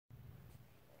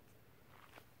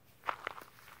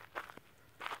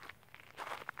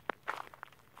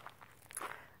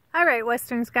Alright,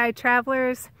 Western Sky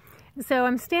travelers, so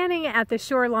I'm standing at the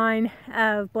shoreline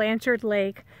of Blanchard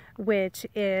Lake, which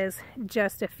is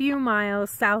just a few miles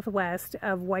southwest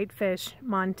of Whitefish,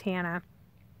 Montana.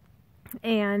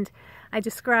 And I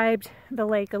described the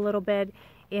lake a little bit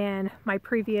in my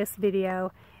previous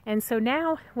video, and so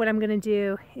now what I'm going to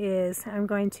do is I'm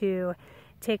going to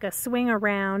take a swing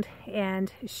around and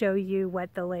show you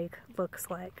what the lake looks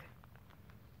like.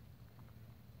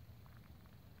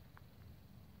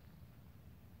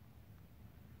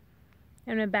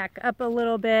 I'm going to back up a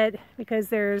little bit because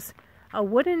there's a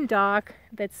wooden dock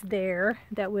that's there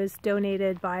that was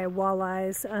donated by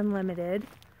Walleyes Unlimited,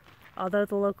 although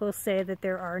the locals say that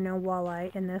there are no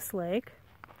walleye in this lake.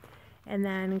 And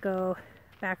then go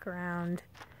back around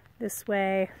this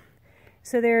way.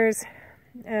 So there's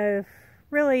a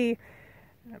really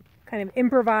kind of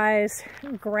improvised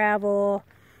gravel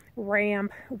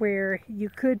ramp where you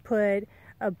could put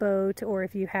a boat, or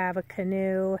if you have a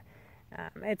canoe,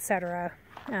 etc.,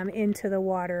 into the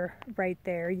water right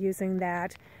there using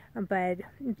that, but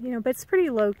it's pretty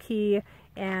low key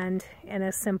and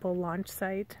a simple launch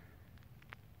site.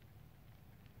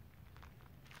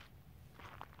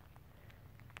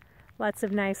 Lots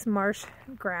of nice marsh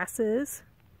grasses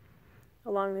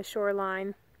along the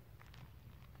shoreline.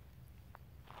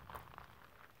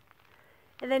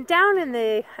 And then down in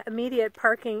the immediate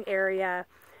parking area,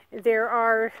 there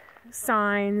are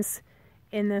signs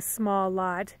in this small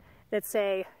lot that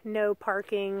say no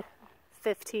parking,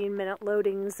 15-minute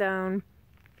loading zone.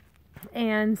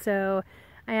 And so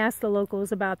I asked the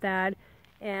locals about that,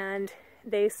 and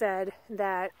they said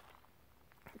that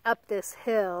up this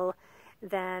hill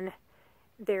then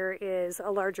there is a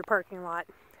larger parking lot.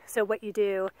 So what you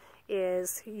do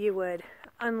is you would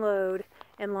unload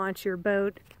and launch your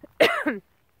boat,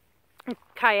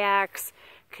 kayaks,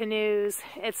 canoes,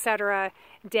 etc.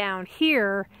 down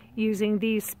here using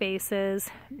these spaces,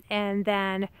 and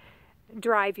then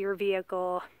drive your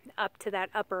vehicle up to that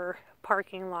upper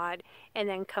parking lot and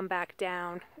then come back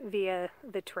down via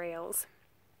the trails.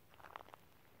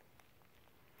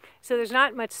 So there's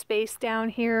not much space down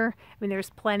here. I mean, there's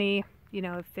plenty,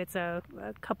 if it's a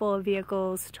couple of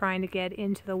vehicles trying to get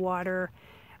into the water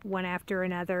one after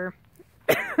another.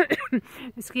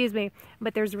 Excuse me,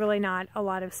 but there's really not a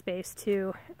lot of space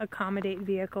to accommodate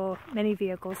many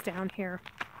vehicles down here.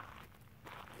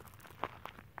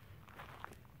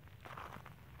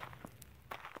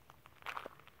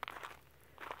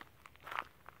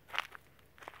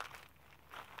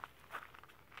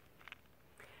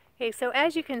 Okay, so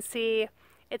as you can see,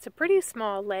 it's a pretty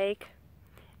small lake,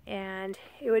 and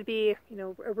it would be,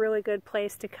 a really good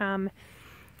place to come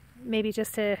maybe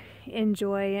just to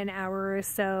enjoy an hour or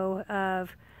so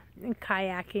of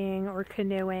kayaking or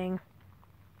canoeing.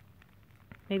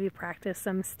 Maybe practice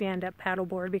some stand-up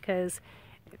paddleboard because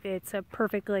it's a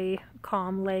perfectly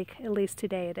calm lake, at least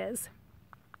today it is.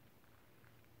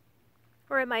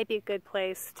 Or it might be a good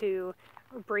place to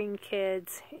bring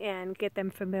kids and get them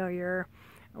familiar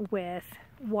with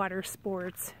water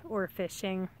sports or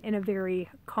fishing in a very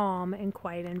calm and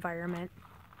quiet environment.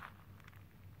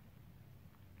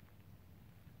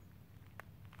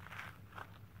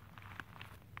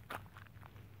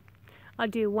 I'll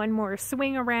do one more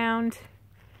swing around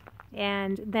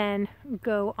and then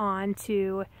go on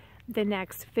to the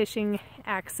next fishing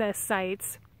access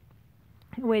sites,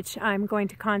 which I'm going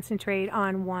to concentrate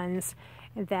on ones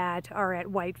that are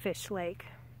at Whitefish Lake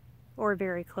or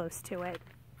very close to it.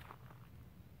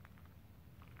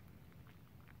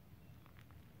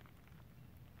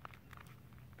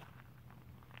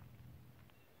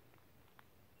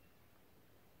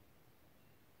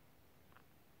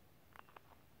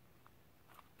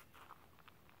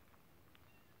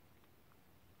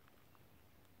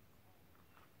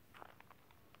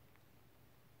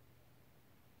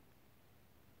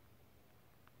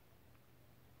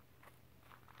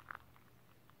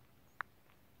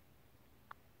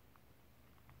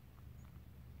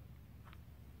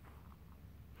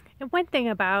 And one thing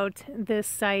about this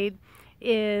site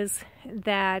is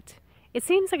that it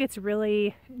seems like it's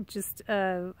really just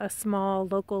a small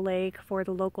local lake for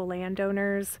the local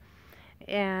landowners,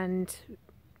 and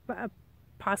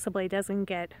possibly doesn't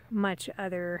get much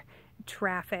other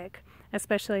traffic,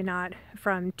 especially not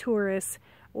from tourists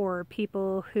or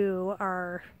people who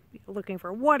are looking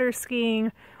for water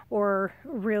skiing or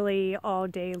really all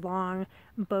day long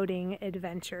boating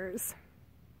adventures.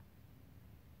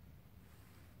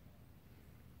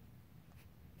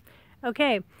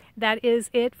 Okay, that is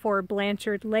it for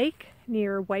Blanchard Lake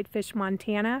near Whitefish,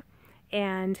 Montana.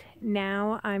 And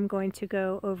now I'm going to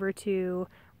go over to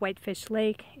Whitefish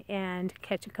Lake and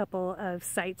catch a couple of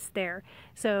sites there.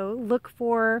 So look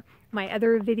for my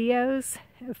other videos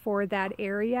for that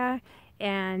area,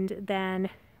 and then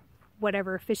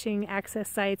whatever fishing access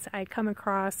sites I come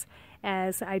across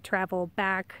as I travel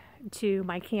back to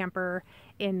my camper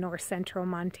in north central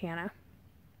Montana.